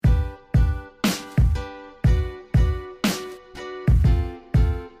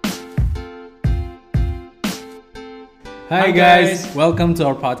Hi guys, welcome to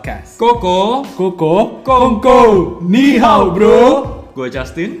our podcast. Koko, Kongko, ni hao bro. gue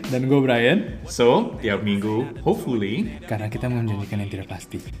Justin. Dan gue Brian. So, tiap minggu, hopefully, Karena kita menjanjikan yang tidak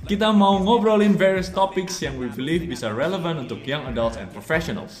pasti. kita mau ngobrolin various topics yang we believe bisa relevan untuk young adults and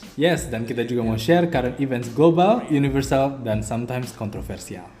professionals. Yes, dan kita juga mau share current events global, universal, dan sometimes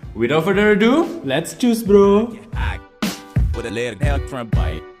kontroversial. Without further ado, Let's choose bro. With a leg held from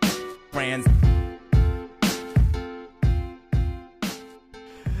by friends.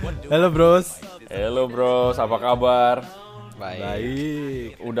 Halo bros. hello bros, apa kabar?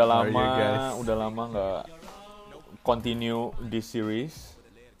 Baik. Udah How are you lama, guys? nggak continue this series.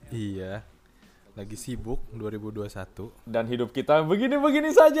 Iya, lagi sibuk 2021. Dan hidup kita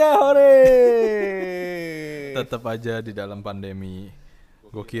begini-begini saja, hore! Tetap aja di dalam pandemi.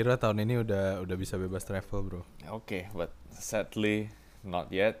 Gue kira tahun ini udah bisa bebas travel bro. Okay, but sadly,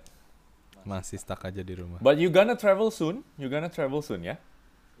 not yet. Masih stuck aja di rumah. But you gonna travel soon ya?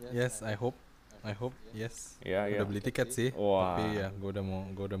 Yes, I hope, yes. Iya, iya. Udah beli tiket sih. Wah. Tapi ya, gue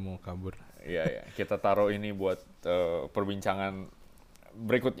udah mau kabur. Iya, kita taruh ini buat perbincangan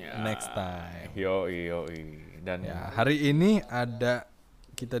berikutnya. Next time. Yoi. Dan Ya, hari ini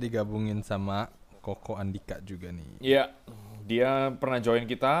kita digabungin sama Koko Andika juga nih. ya, dia pernah join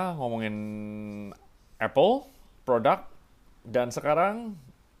kita ngomongin Apple produk, dan sekarang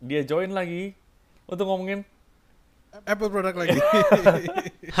dia join lagi untuk ngomongin Apple produk lagi.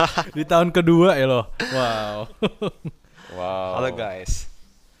 Di tahun kedua ya loh. Wow. wow. Hello guys,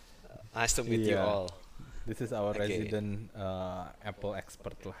 nice to meet you Iya. all. This is our Okay. resident Apple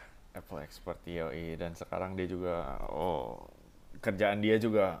expert lah. Apple expert, yoi. Dan sekarang dia juga kerjaan dia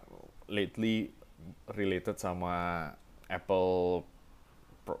juga lately related sama Apple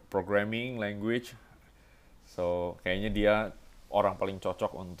programming language. So kayaknya dia orang paling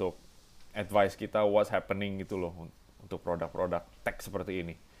cocok untuk advice kita what's happening gitu loh untuk produk-produk tech seperti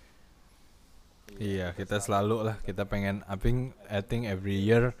ini. Iya, kita selalu lah, kita pengen, I think every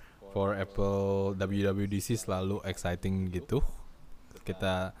year for Apple WWDC selalu exciting gitu.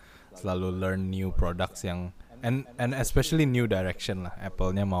 Kita selalu learn new products yang and especially new direction lah.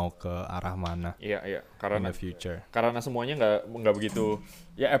 Apple-nya mau ke arah mana Iya, in karena the future. karena semuanya nggak begitu.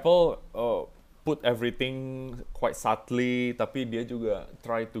 Ya Apple put everything quite subtly, tapi dia juga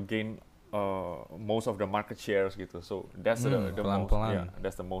try to gain most of the market shares gitu. So that's the most, pelan-pelan. yeah,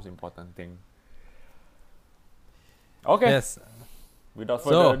 that's the most important thing. Okay, Yes, without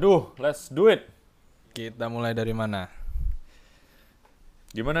further ado, let's do it. kita mulai dari mana?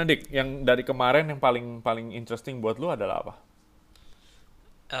 Gimana Dik? Yang dari kemarin yang paling interesting buat lu adalah apa?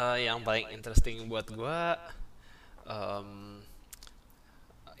 Yang paling interesting buat gua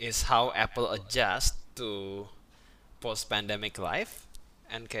is how Apple adjust to post-pandemic life,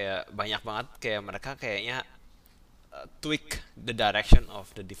 and kayak banyak banget kayak mereka kayaknya tweak the direction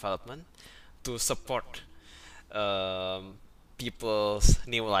of the development to support people's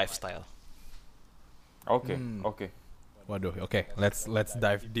new lifestyle. Oke. Waduh, oke, let's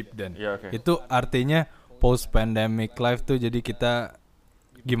dive deep then. Iya, oke. Itu artinya post pandemic life tuh, jadi kita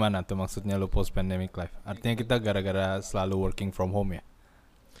gimana tuh maksudnya lu post pandemic life? Artinya kita gara-gara selalu working from home ya?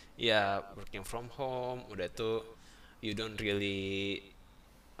 Ya, working from home, udah tuh you don't really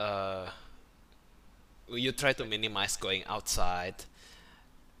you try to minimize going outside,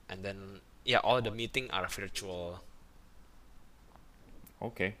 and then all the meeting are virtual.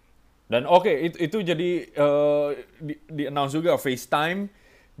 Oke. Dan itu jadi di announce juga FaceTime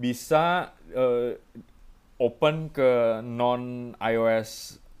bisa open ke non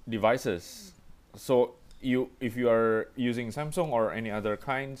iOS devices. So if you are using Samsung or any other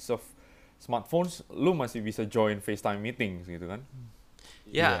kinds of smartphones, lu masih bisa join FaceTime meetings gitu kan?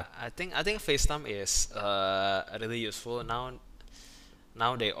 Yeah, I think FaceTime is really useful now.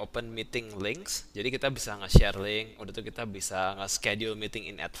 Now they open meeting links, jadi kita bisa nge-share link, udah tuh kita bisa nge-schedule meeting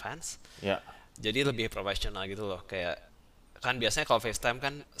in advance. Ya. Jadi lebih profesional gitu loh, kayak kan biasanya kalau FaceTime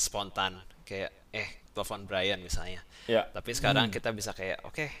kan spontan, kayak telepon Brian misalnya. Ya. Tapi sekarang kita bisa kayak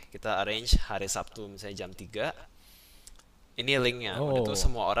oke, kita arrange hari Sabtu misalnya jam 3. Ini linknya, udah tuh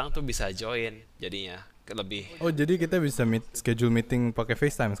semua orang tuh bisa join jadinya. Lebih Oh, jadi kita bisa schedule meeting pakai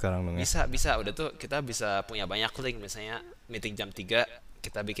FaceTime sekarang dong ya? bisa udah tuh kita bisa punya banyak link, misalnya meeting jam 3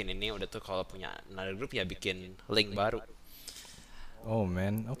 kita bikin ini, udah tuh kalau punya another group ya bikin link baru. Oh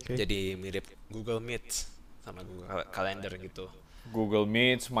man, oke. Jadi mirip Google Meet sama Google Calendar gitu. Google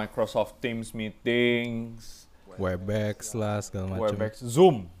Meets, Microsoft Teams meetings, Webex lah segala macam. Webex,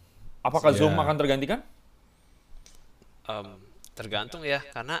 Zoom. Apakah Ya. Zoom akan tergantikan? Tergantung ya,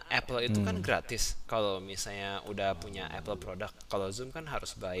 karena Apple itu kan gratis kalau misalnya udah punya Apple produk. Kalau Zoom kan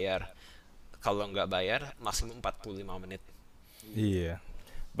harus bayar. kalau nggak bayar maksimum 45 menit. Iya.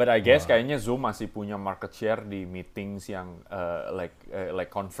 But I guess kayaknya Zoom masih punya market share di meetings yang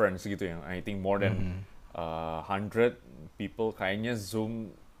like conference gitu ya. I think more than 100 people kayaknya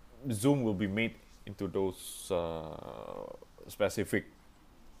Zoom will be made into those specific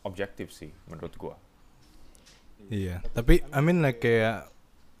objectives sih menurut gua. Iya. Tapi I mean like kayak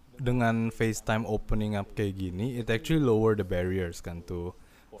dengan FaceTime opening up kayak gini, it actually lower the barriers kan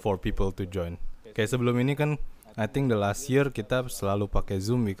for people to join. Kayak sebelum ini kan I think the last year kita selalu pakai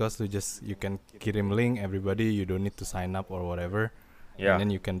Zoom because you can kirim link everybody, you don't need to sign up or whatever, Yeah. and then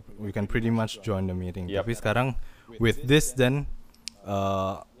we can pretty much join the meeting. Yep. Tapi sekarang with this then,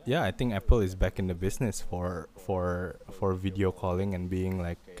 yeah, I think Apple is back in the business for video calling and being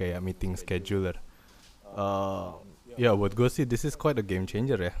like kayak meeting scheduler. Ya buat gue sih this is quite a game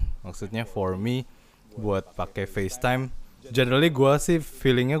changer ya. Maksudnya for me buat pakai FaceTime, generally gue sih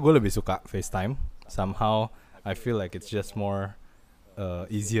feelingnya gue lebih suka FaceTime. Somehow I feel like it's just more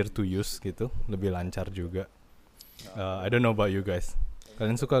easier to use gitu, lebih lancar juga. I don't know about you guys.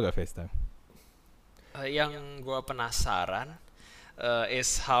 Kalian suka gak FaceTime? Yang gue penasaran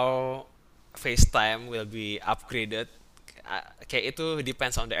is how FaceTime will be upgraded. Kayak itu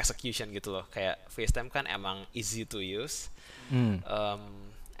depends on the execution gitu loh. Kayak FaceTime kan emang easy to use.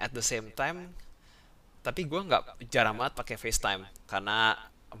 At the same time, tapi gue jarang banget pakai FaceTime karena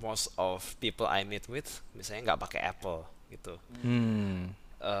most of people I meet with misalnya nggak pakai Apple gitu.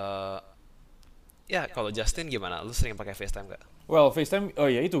 Ya kalau Justin gimana? Lu sering pakai FaceTime nggak? Well, FaceTime,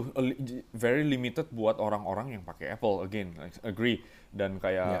 ya itu very limited buat orang-orang yang pakai Apple. Again, I agree. Dan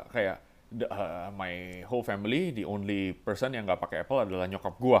kayak my whole family, the only person yang nggak pakai Apple adalah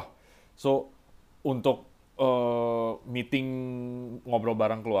nyokap gua. So untuk meeting ngobrol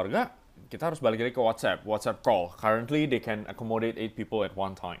bareng keluarga, kita harus balik lagi ke WhatsApp call. Currently they can accommodate 8 people at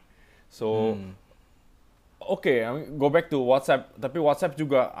one time. So okay, I mean, go back to WhatsApp. Tapi WhatsApp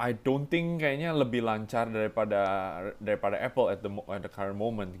juga I don't think kayaknya lebih lancar daripada Apple at the current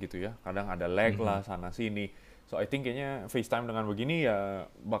moment gitu ya. Kadang ada lag lah sana sini. So I think kayaknya FaceTime dengan begini ya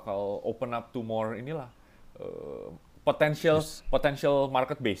bakal open up to more inilah potential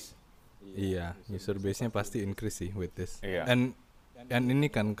market base. Iya, user base-nya pasti increase sih with this. Iya. And ini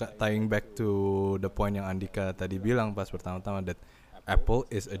kan tying back to the point yang Andika tadi bilang pas pertama-tama that Apple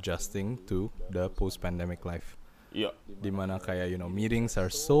is adjusting to the post-pandemic life. Iya. Dimana kayak meetings are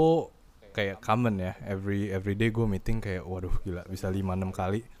so kayak common ya. Every day gue meeting kayak waduh gila bisa 5-6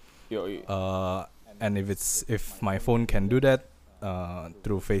 kali. Yoi. And if my phone can do that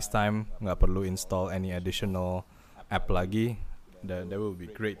through FaceTime, nggak perlu install any additional app lagi, that will be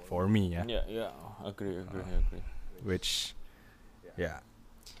great for me ya. Yeah, agree. Which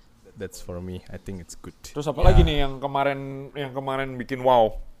that's for me. I think it's good. Terus apa lagi nih yang kemarin bikin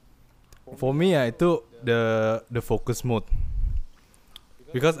wow? For me ya itu the focus mode.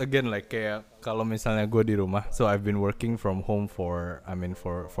 Because again like kayak kalau misalnya gue di rumah, so I've been working from home for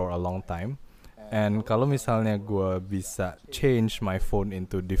a long time. And kalau misalnya gue bisa change my phone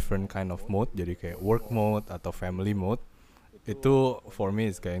into different kind of mode, jadi kayak work mode atau family mode, itu for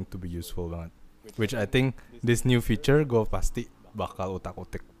me is going to be useful banget. Which I think this new feature gue pasti bakal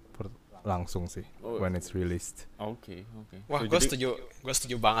utak-utik langsung sih when it's released. Okay. Wah, So, gue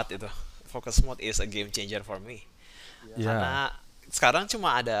setuju banget itu. Focus mode is a game changer for me. Yeah. Karena sekarang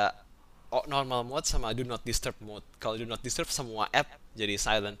cuma ada normal mode sama do not disturb mode. Kalau do not disturb semua app jadi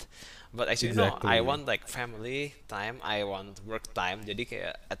silent. But actually Exactly. no, I want like family time, I want work time. Jadi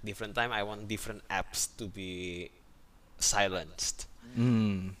kayak at different time I want different apps to be silenced.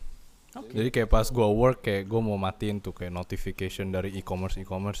 Jadi kayak pas gue work kayak gue mau matiin tuh kayak notification dari e-commerce,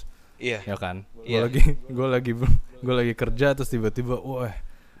 Iya. ya kan? Iya. Gue lagi kerja terus tiba-tiba, wah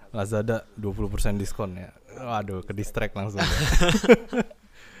Lazada 20% diskon ya. Waduh, ke distract langsung.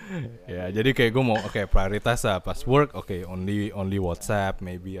 Ya, jadi kayak gue mau prioritas lah pas work, only WhatsApp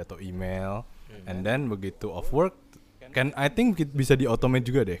maybe atau email. And then begitu off work kan I think bisa di automate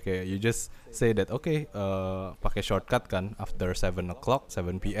juga deh, kayak you just say that pakai shortcut kan after 7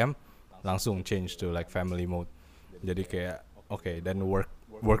 PM langsung change to like family mode. Jadi kayak dan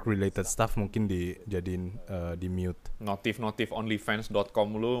work related stuff mungkin dijadiin di mute. notif onlyfans.com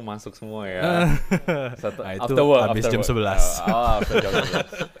lu masuk semua ya. Nah, itu habis jam 11. After jam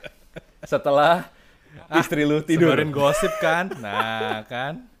 11. Setelah istri lu tidur. Sebarin gosip kan. Nah,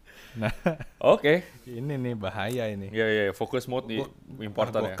 kan. Nah, Oke. ini nih bahaya ini. Iya, focus mode di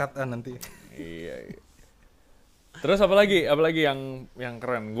important ya. Cut nanti. Iya. Terus apa lagi yang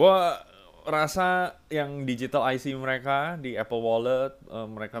keren? Gua rasa yang digital IC mereka di Apple Wallet,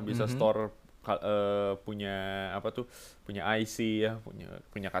 mereka bisa store punya apa tuh, punya IC ya,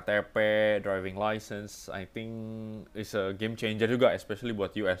 punya KTP, driving license, I think is a game changer juga, especially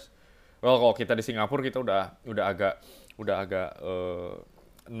buat US. Well, kalau kita di Singapura kita udah agak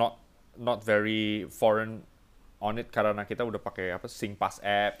not very foreign on it karena kita udah pakai apa SingPass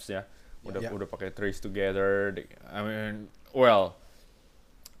apps ya, udah pakai Trace Together. I mean, well,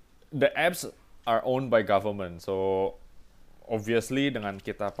 the apps are owned by government, so obviously dengan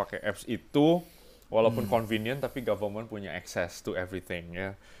kita pakai apps itu, walaupun convenient, tapi government punya access to everything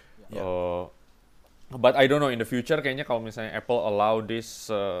ya. But I don't know in the future, kayaknya kalau misalnya Apple allow this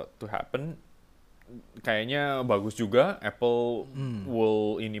to happen, kayaknya bagus juga. Apple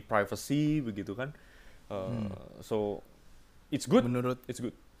will ini privacy begitu kan. So it's good. It's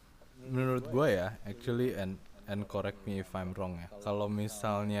good. Menurut gue ya, actually and correct me if I'm wrong ya. Kalau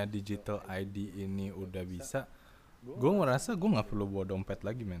misalnya digital ID ini udah bisa, gue ngerasa gue nggak perlu bawa dompet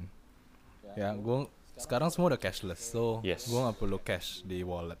lagi, men. Ya, gue sekarang semua udah cashless, so gue nggak perlu cash di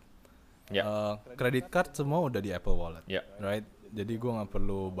wallet. Credit card semua udah di Apple Wallet, right? Jadi gue nggak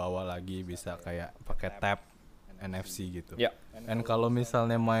perlu bawa lagi, bisa kayak pakai tap NFC gitu. And kalau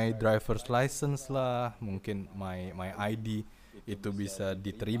misalnya my driver's license lah, mungkin my ID itu bisa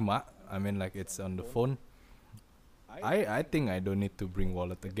diterima. I mean like it's on the phone. I think I don't need to bring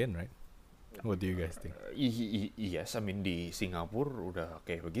wallet again, right? What do you guys think? Yes, I mean di Singapura udah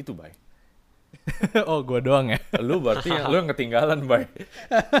kayak begitu, Bay. Oh, gue doang ya? Lu berarti lu yang ketinggalan, Bay.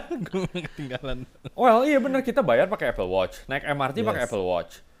 Gue ketinggalan. Well, iya bener, kita bayar pakai Apple Watch, naik MRT pakai Apple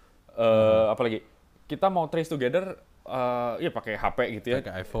Watch. Apalagi kita mau trace together, iya pakai HP gitu ya,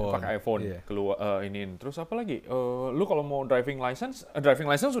 pakai iPhone, keluar iniin. Terus apa lagi? Lu kalau mau driving license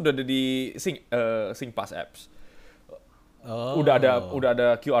sudah ada di SingPass apps. Udah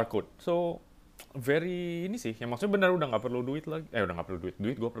ada QR code. So very ini sih, yang maksudnya benar udah nggak perlu duit lagi. Udah nggak perlu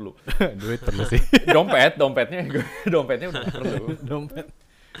duit gue perlu. Duit perlu sih. dompetnya udah nggak perlu. Dompet.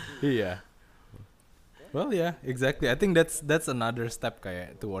 Iya. Well yeah, exactly. I think that's another step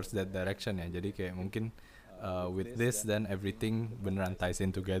kayak towards that direction ya. Jadi kayak mungkin with this then everything beneran ties in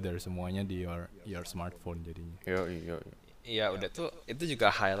together, semuanya di your smartphone jadinya. Iya, udah tuh itu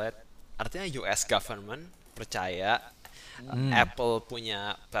juga highlight. Artinya US government percaya Apple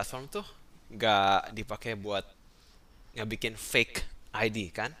punya platform tuh nggak dipakai buat ngebikin fake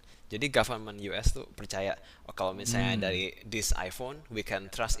ID kan. Jadi government US tuh percaya kalau misalnya dari this iPhone we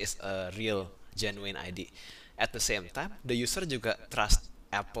can trust is a real genuine ID. At the same time the user juga trust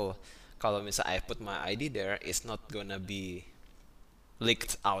Apple. Kalau misalnya I put my ID there, it's not gonna be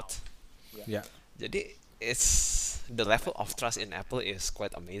leaked out. Jadi it's the level of trust in Apple is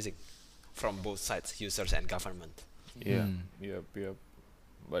quite amazing from both sides, users and government. Yep.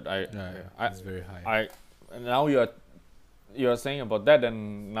 But it's very high. Now you're saying about that,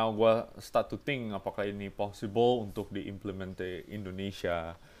 and now gua start to think apakah ini possible untuk diimplement di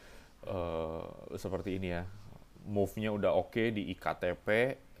Indonesia seperti ini ya. Move-nya udah oke di iktp,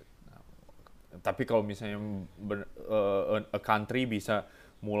 tapi kalau misalnya a country bisa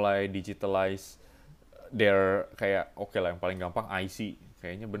mulai digitalize their kayak lah yang paling gampang IC,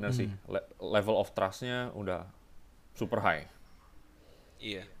 kayaknya bener sih level of trust-nya udah super high.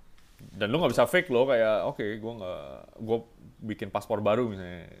 Iya. Dan lu nggak bisa fake lo kayak gue bikin paspor baru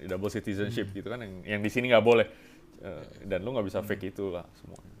misalnya double citizenship gitu kan, yang di sini nggak boleh. Dan lu nggak bisa fake itu lah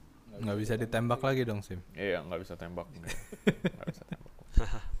semuanya. Nggak bisa ditembak lagi dong, Sim. Iya, nggak bisa tembak.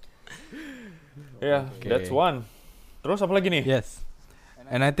 That's one. Terus apa lagi nih? Yes.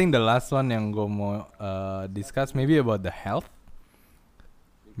 And I think the last one yang gue mau discuss maybe about the health.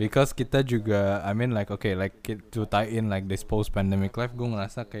 Because kita juga, I mean like to tie in like this post-pandemic life, gue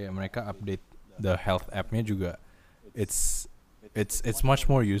ngerasa kayak mereka update the health app-nya juga. It's much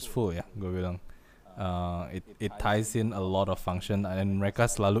more useful ya, gue bilang. It ties in a lot of function and mereka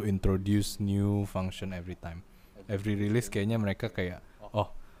selalu introduce new function every time. Every release kayaknya mereka kayak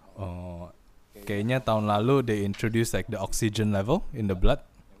kayaknya tahun lalu they introduce like the oxygen level in the blood,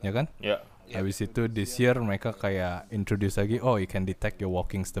 ya kan? Yeah. Habis itu this year mereka kayak introduce lagi, you can detect your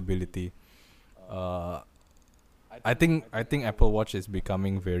walking stability. I think Apple Watch is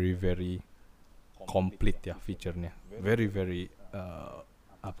becoming very very complete ya feature-nya. Very very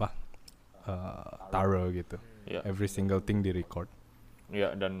thorough gitu. Every single thing di record.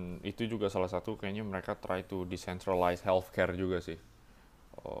 Ya, dan itu juga salah satu kayaknya mereka try to decentralize healthcare juga sih.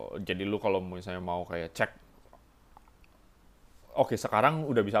 Jadi lu kalau misalnya mau kayak cek, sekarang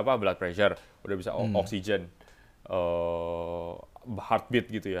udah bisa blood pressure, udah bisa oxygen,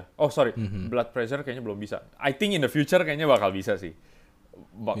 heartbeat gitu ya. Blood pressure kayaknya belum bisa. I think in the future kayaknya bakal bisa sih.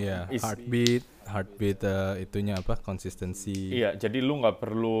 Iya, is- heartbeat itunya apa? Konsistensi. Iya, jadi lu nggak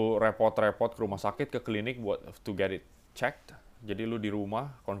perlu repot-repot ke rumah sakit, ke klinik buat to get it checked. Jadi lu di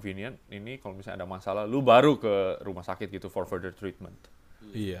rumah, convenient. Ini kalau misalnya ada masalah, lu baru ke rumah sakit gitu for further treatment.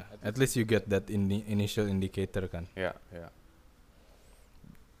 Iya, at least you get that initial indicator kan. Ya, ya.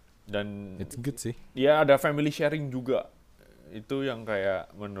 Dan It's good sih. ya ada family sharing juga. Itu yang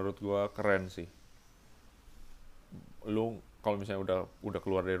kayak menurut gua keren sih. Lu kalau misalnya udah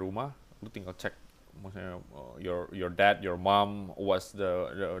keluar dari rumah, lu tinggal cek maksudnya your dad, your mom, what's the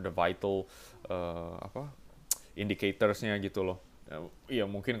vital indicatorsnya gitu loh. Iya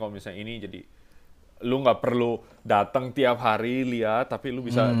mungkin kalau misalnya ini jadi lu nggak perlu datang tiap hari lihat, tapi lu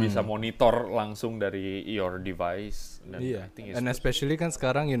bisa monitor langsung dari your device. Dan Iya. I think it's And especially kan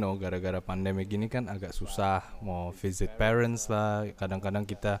sekarang gara-gara pandemi gini kan agak susah mau visit parents lah. Kadang-kadang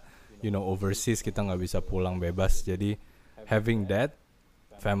kita overseas kita nggak bisa pulang bebas. Jadi having that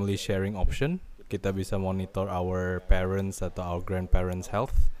family sharing option, kita bisa monitor our parents atau our grandparents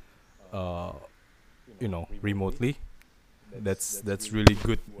health remotely. That's really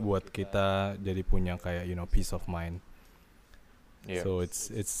good buat kita jadi punya kayak peace of mind. yeah. So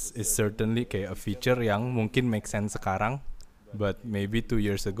it's certainly kayak a feature yang mungkin make sense sekarang, but maybe 2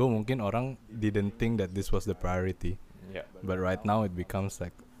 years ago mungkin orang didn't think that this was the priority. Yeah. But right now it becomes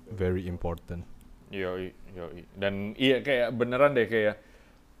like very important. Yoi. Dan iya kayak beneran deh kayak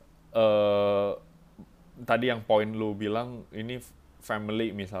tadi yang poin lu bilang ini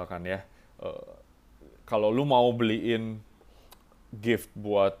family misalkan ya. Kalau lu mau beliin gift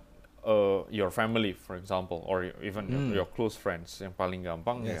buat your family for example or even your close friends, yang paling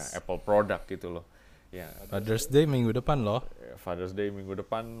gampang Yes. ya Apple product gitu loh. Ya, Father's Day minggu depan loh. Father's Day minggu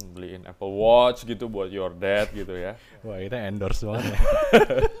depan beliin Apple Watch gitu buat your dad gitu ya. Wah, kita endorse banget ya.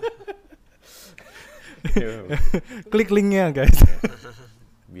 Ya, Klik linknya guys.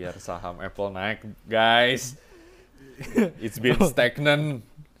 biar saham Apple naik, guys. It's been stagnant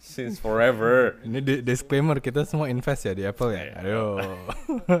since forever. Ini disclaimer, kita semua invest ya di Apple ya. Aduh.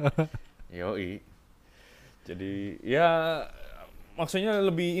 Yoi. Jadi ya maksudnya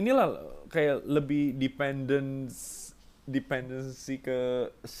lebih inilah kayak lebih dependency ke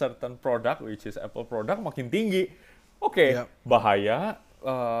certain product which is Apple product makin tinggi. Oke, Yep. bahaya.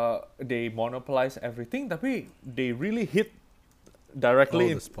 They monopolize everything tapi they really hit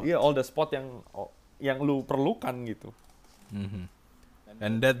directly All the spot. all the spot yang lu perlukan gitu. Mhm.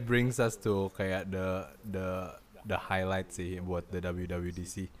 And that brings us to kayak the highlight sih buat the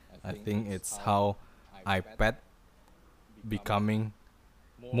WWDC. I think it's how iPad becoming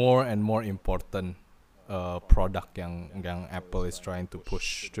more and more important product yang Apple is trying to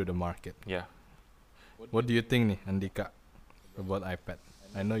push to the market. Ya. What do you think nih Andika about iPad?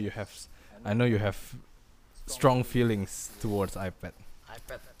 I know you have strong feelings towards iPad.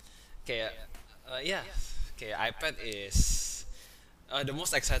 iPad kayak kayak iPad is the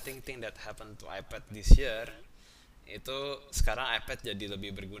most exciting thing that happened to iPad this year. Itu sekarang iPad jadi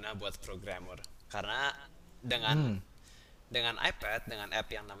lebih berguna buat programmer karena dengan iPad, dengan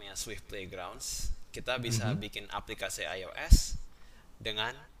app yang namanya Swift Playgrounds, kita bisa bikin aplikasi iOS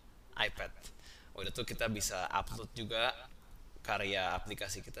dengan iPad. Udah tuh kita bisa upload juga karya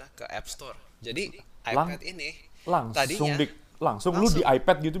aplikasi kita ke App Store. Jadi iPad ini langsung lu di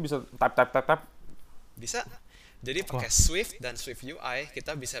iPad gitu bisa tap bisa. Jadi pakai Swift dan Swift UI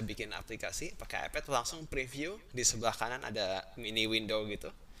kita bisa bikin aplikasi pakai iPad, langsung preview, di sebelah kanan ada mini window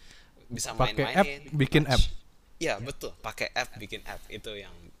gitu. Bisa Pakai app main-mainin. bikin app. Iya, betul, pakai app bikin app itu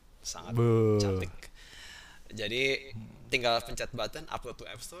yang sangat Beuh. cantik. Jadi tinggal pencet button upload to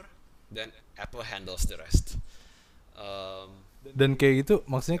App Store dan Apple handles the rest. Dan kayak gitu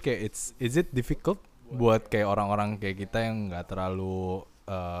maksudnya kayak is it difficult buat kayak orang-orang kayak kita yang nggak terlalu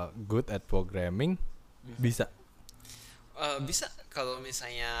good at programming bisa? Bisa kalau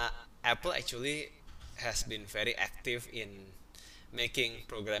misalnya Apple actually has been very active in making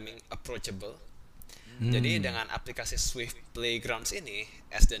programming approachable. Jadi dengan aplikasi Swift Playgrounds ini,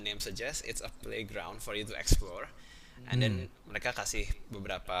 as the name suggests, it's a playground for you to explore. And then mereka kasih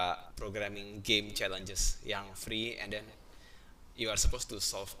beberapa programming game challenges yang free, and then you are supposed to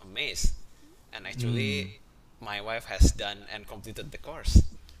solve a maze. And actually, my wife has done and completed the course.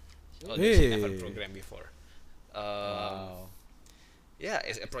 Although she never Hey. programmed before. Yeah,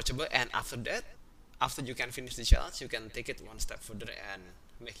 it's approachable, and after that, after you can finish the challenge, you can take it one step further and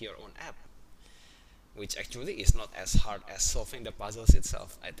make your own app, which actually is not as hard as solving the puzzles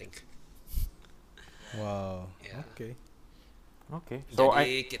itself, I think. Wow. Yeah. Oke. Oke. So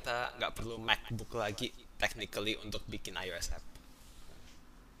Jadi kita nggak perlu MacBook lagi technically untuk bikin iOS app.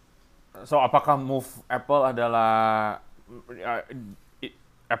 apakah move Apple adalah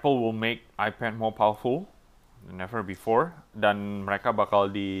Apple will make iPad more powerful than ever before, dan mereka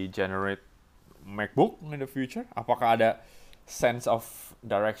bakal di-generate MacBook in the future. Apakah ada sense of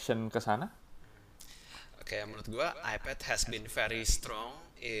direction ke sana? Oke, menurut gua iPad has been very strong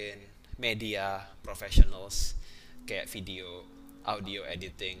in media professionals kayak video, audio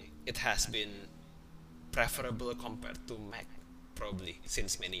editing. It has been preferable compared to Mac probably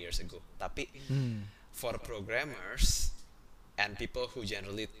since many years ago. Tapi for programmers and people who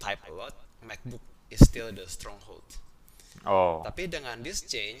generally type a lot, MacBook is still the stronghold. Oh, Tapi dengan this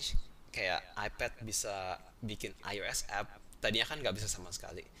change, kayak iPad bisa bikin iOS app, tadinya kan nggak bisa sama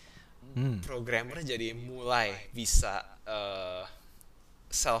sekali. Programmer jadi mulai bisa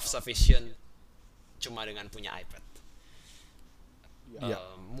self-sufficient cuma dengan punya iPad.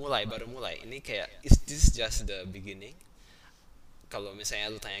 Baru mulai. Ini kayak, is this just the beginning? Kalau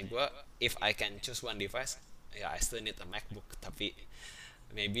misalnya lu tanya gue, if I can choose one device, I still need a MacBook. Tapi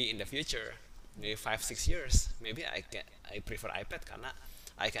maybe in the future, maybe 5-6 years, maybe I prefer iPad karena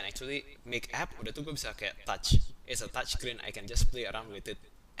I can actually make app. Udah tuh gue bisa kayak touch. It's a touch screen. I can just play around with it,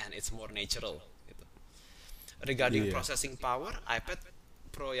 and it's more natural. Gitu. Regarding processing power, iPad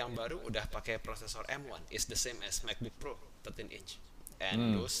Pro yang baru udah pakai prosesor M1. It's the same as MacBook Pro 13 inch.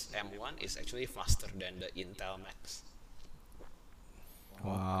 And those M1 is actually faster than the Intel Max.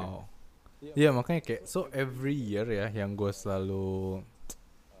 Wow. Iya makanya kayak so every year ya yang gue selalu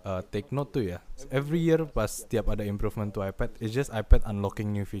take note tuh ya. Every year pas tiap ada improvement to iPad, it's just iPad unlocking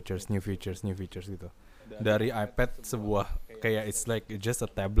new features gitu. Dari iPad sebuah kayak it's like just a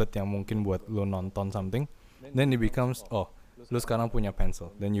tablet yang mungkin buat lo nonton something, then it becomes lu sekarang punya pencil,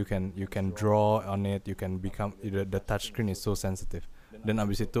 then you can draw on it, you can become the touch screen is so sensitive. Then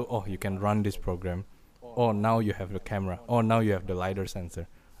abis itu you can run this program. Oh, now you have the camera. Oh, now you have the LiDAR sensor.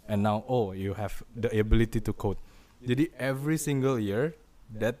 And now you have the ability to code. Jadi every single year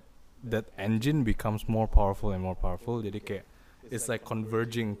that engine becomes more powerful and more powerful. Jadi kayak it's like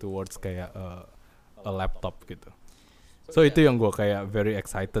converging towards kayak a laptop gitu. So itu yang gue kayak very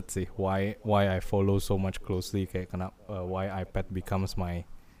excited sih. Why I follow so much closely kayak why iPad becomes my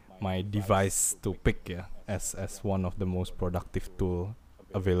device to pick ya as one of the most productive tool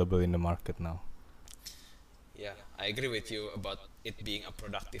available in the market now. Yeah, I agree with you about it being a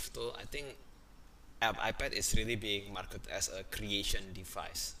productive tool. I think iPad is really being marketed as a creation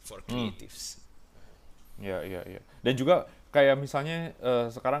device for creatives. Iya. Dan juga kayak misalnya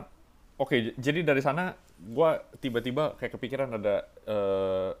sekarang, jadi dari sana gue tiba-tiba kayak kepikiran ada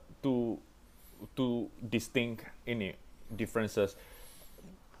two distinct differences.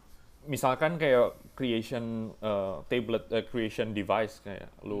 Misalkan kayak creation tablet creation device kayak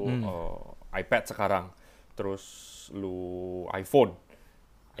lu iPad sekarang, terus lu iPhone.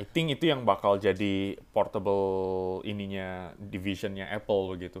 I think itu yang bakal jadi portable divisionnya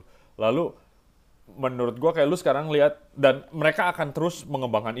Apple begitu. Lalu menurut gua kayak lu sekarang lihat, dan mereka akan terus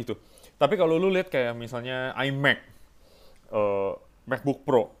mengembangkan itu. Tapi kalau lu lihat kayak misalnya iMac, MacBook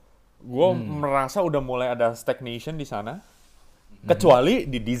Pro, gua merasa udah mulai ada stagnation di sana. Kecuali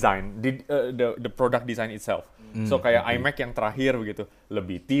di design, the product design itself. So kayak iMac yang terakhir begitu,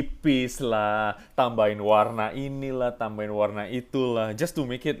 lebih tipis lah, tambahin warna inilah, tambahin warna itulah, just to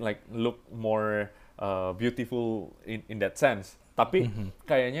make it like look more beautiful in that sense. Tapi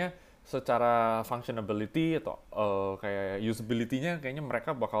kayaknya secara functionality atau kayak usability-nya kayaknya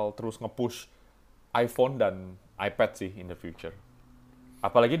mereka bakal terus nge-push iPhone dan iPad sih in the future.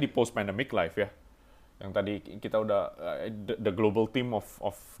 Apalagi di post-pandemic life ya. Yang tadi kita udah the global theme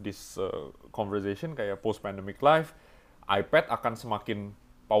of this conversation kayak post-pandemic life, iPad akan semakin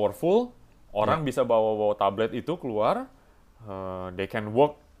powerful, orang bisa bawa tablet itu keluar, they can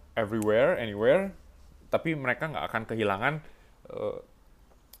work everywhere, anywhere, tapi mereka nggak akan kehilangan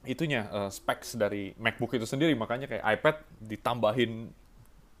specs dari MacBook itu sendiri. Makanya kayak iPad ditambahin,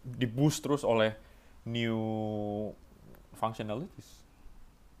 di-boost terus oleh new functionalities.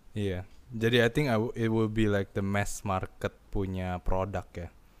 Iya. Jadi I think it will be like the mass market punya produk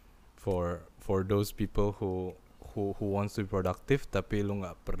ya, for those people who wants to be productive tapi lu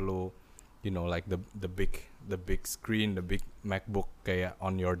nggak perlu like the big screen, the big MacBook kayak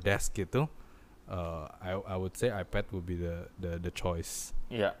on your desk gitu. I would say iPad will be the choice.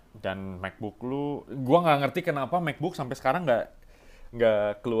 Iya, dan MacBook gua nggak ngerti kenapa MacBook sampai sekarang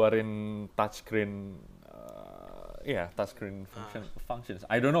nggak keluarin touchscreen, touchscreen functions.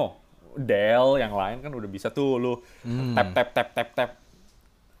 I don't know. Dell yang lain kan udah bisa tuh lu tap.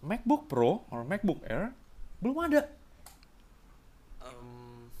 MacBook Pro or MacBook Air belum ada.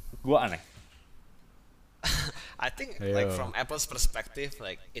 Gua aneh. I think like from Apple's perspective,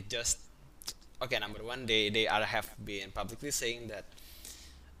 like it just number one, they have been publicly saying that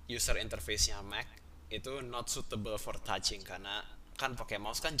user interface-nya Mac itu not suitable for touching, karena kan pakai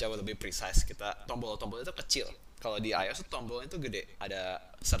mouse kan jauh lebih precise, kita tombol-tombol itu kecil. Kalau di iOS itu tombolnya itu gede, ada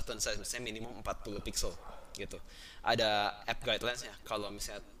certain size, misalnya minimum 40 pixel gitu. Ada app guidelines-nya, kalau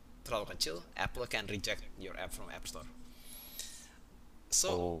misalnya terlalu kecil, Apple can reject your app from App Store.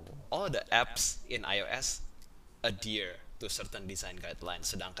 So all the apps in iOS adhere to certain design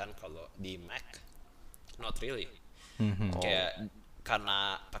guidelines, sedangkan kalau di Mac not really. Kayak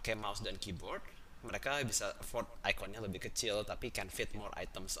karena pakai mouse dan keyboard, mereka bisa afford ikonnya lebih kecil tapi can fit more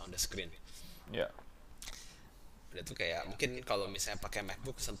items on the screen. Ya. Itu kayak mungkin kalau misalnya pakai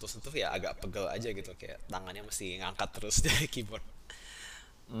MacBook sentuh-sentuh ya agak pegel aja gitu, kayak tangannya mesti ngangkat terus dari keyboard.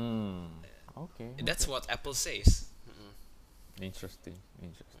 Okay. That's what Apple says. Interesting.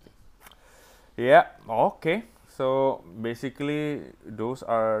 Yeah, okay. So basically those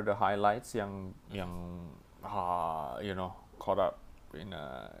are the highlights yang caught up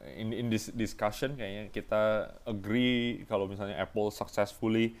in this discussion. Kayaknya kita agree kalau misalnya Apple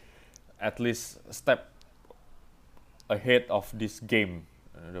successfully at least step ahead of this game,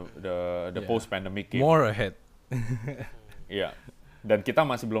 the post pandemic game. More ahead. Yeah. Dan kita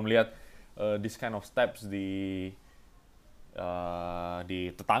masih belum lihat this kind of steps di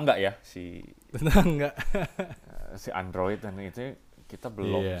tetangga ya, si Android dan itu kita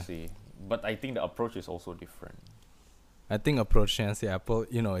belum sih. But I think the approach is also different. I think approachnya si Apple,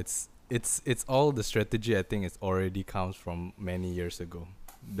 it's all the strategy. I think it's already comes from many years ago.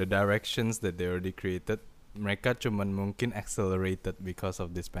 The directions that they already created, mereka cuman mungkin accelerated because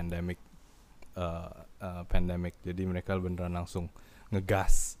of this pandemic. Jadi mereka beneran langsung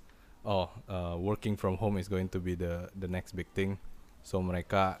ngegas. Working from home is going to be the next big thing. So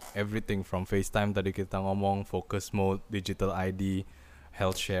mereka everything from FaceTime tadi kita ngomong, focus mode, digital ID,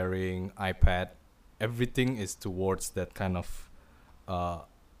 health sharing, iPad, everything is towards that kind of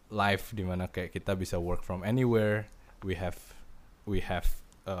life dimana kayak kita bisa work from anywhere. We have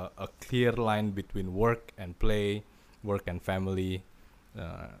a clear line between work and play, work and family,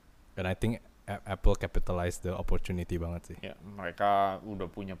 and I think Apple capitalize the opportunity banget sih. Ya, mereka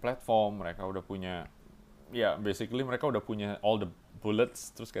udah punya platform, mereka udah punya, basically mereka udah punya all the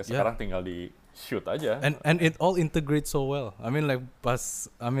bullets, terus kayak sekarang tinggal di shoot aja. And it all integrates so well. I mean like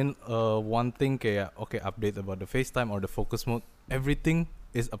one thing kayak update about the FaceTime or the focus mode, everything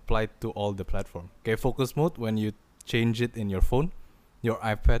is applied to all the platform. Kayak focus mode, when you change it in your phone, your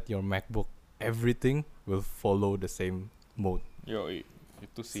iPad, your MacBook, everything will follow the same mode.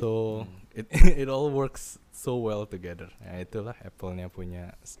 Itu sih. So it all works so well together. Ya itulah Apple-nya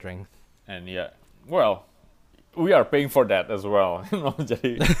punya strength. And well, we are paying for that as well.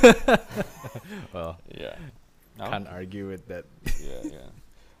 Jadi Well, can't argue with that. Yeah.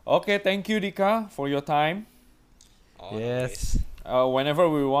 Okay, thank you Dika for your time. Yes. Whenever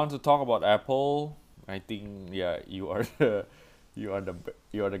we want to talk about Apple, I think you are the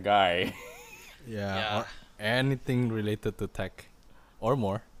guy. Or anything related to tech or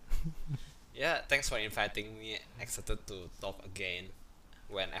more. Yeah, thanks for inviting me. Excited to talk again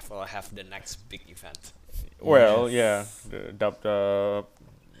when Apple have the next big event. Well, the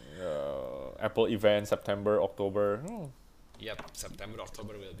Apple event September, October. Yep, September,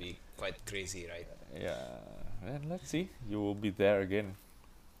 October will be quite crazy, right? Yeah, and let's see. You will be there again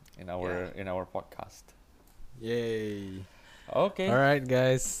in our podcast. Yay. Okay. All right,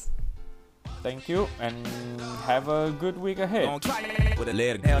 guys. Thank you and have a good week ahead. With a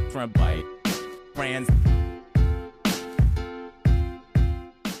leg out front bite. Friends.